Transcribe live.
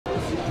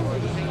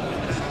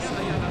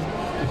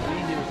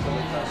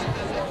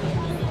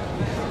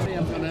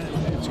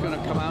going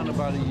to come out in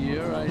about a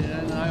year,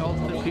 and I hope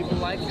that people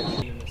like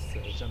it.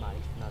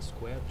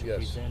 Square to Yes.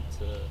 present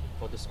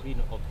for the screen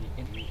of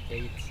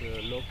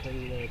the local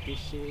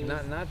dishes.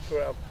 Not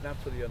for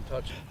the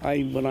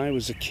Untouchable. When I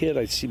was a kid,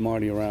 I'd see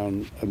Marty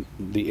around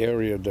the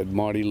area that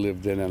Marty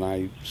lived in, and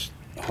I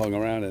hung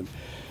around it.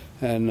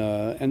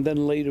 And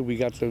then later we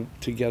got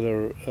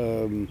together,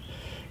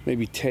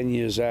 maybe 10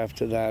 years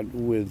after that,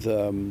 with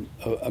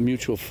a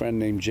mutual friend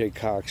named Jay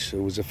Cox,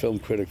 who was a film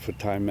critic for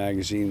Time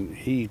magazine.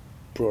 He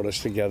brought us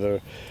together.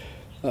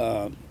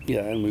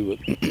 Yeah, and we would,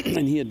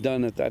 and he had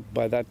done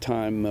by that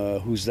time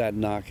Who's That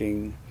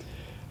Knocking,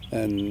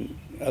 and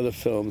other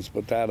films.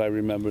 But that I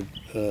remembered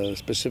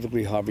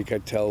specifically. Harvey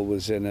Keitel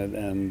was in it,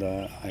 and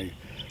I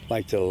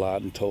liked it a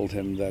lot, and told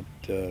him that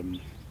you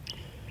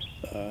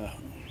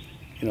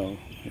know,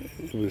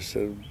 it was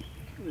a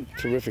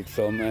terrific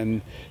film,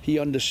 and he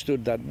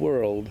understood that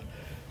world,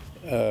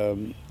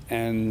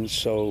 and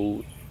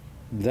so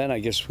then I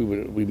guess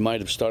we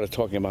might have started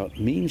talking about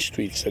Mean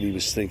Streets that he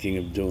was thinking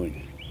of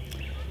doing.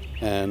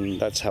 And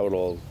that's how it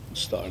all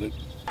started.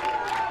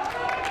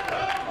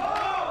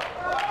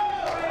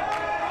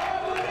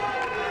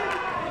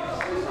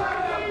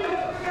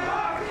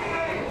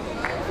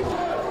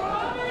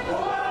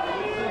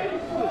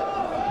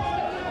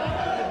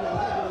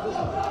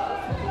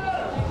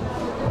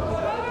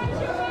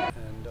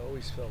 And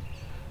always felt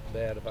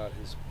bad about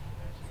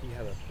he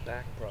had a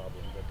back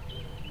problem that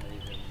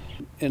made him.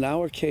 In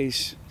our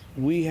case,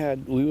 we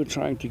were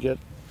trying to get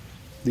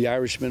The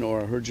Irishman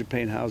or Heard You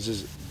Paint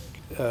Houses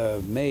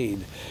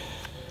made.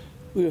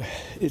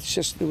 It's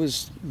just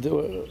there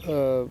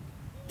were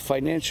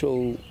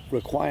financial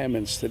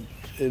requirements that,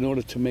 in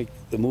order to make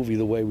the movie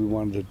the way we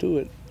wanted to do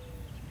it,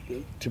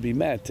 to be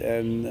met,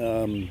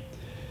 and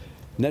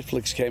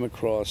Netflix came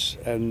across,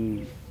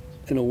 and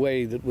in a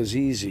way that was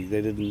easy.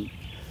 They didn't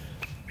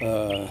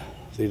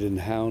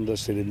hound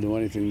us. They didn't do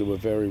anything. They were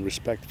very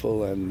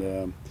respectful,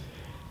 and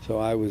so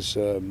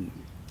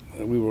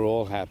we were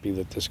all happy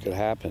that this could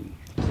happen.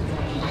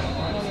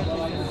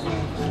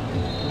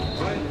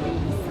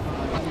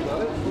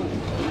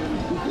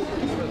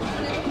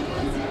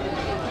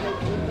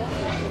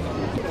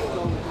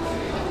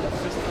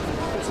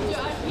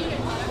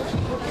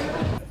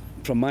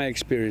 From my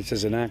experience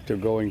as an actor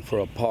going for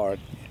a part,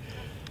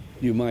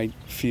 you might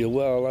feel,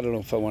 well, I don't know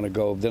if I want to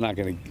go. I'm not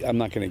going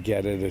to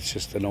get it. It's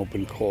just an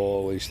open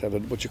call. We used to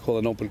have what you call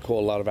an open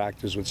call. A lot of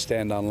actors would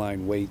stand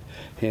online, wait,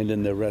 hand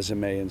in their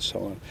resume, and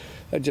so on.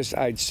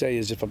 I'd say,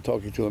 as if I'm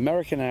talking to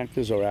American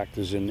actors or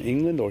actors in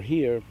England or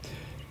here,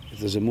 if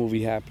there's a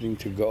movie happening,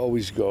 to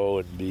always go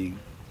and be,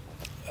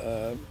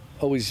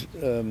 always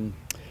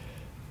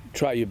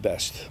try your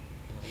best.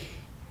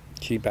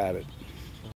 Keep at it.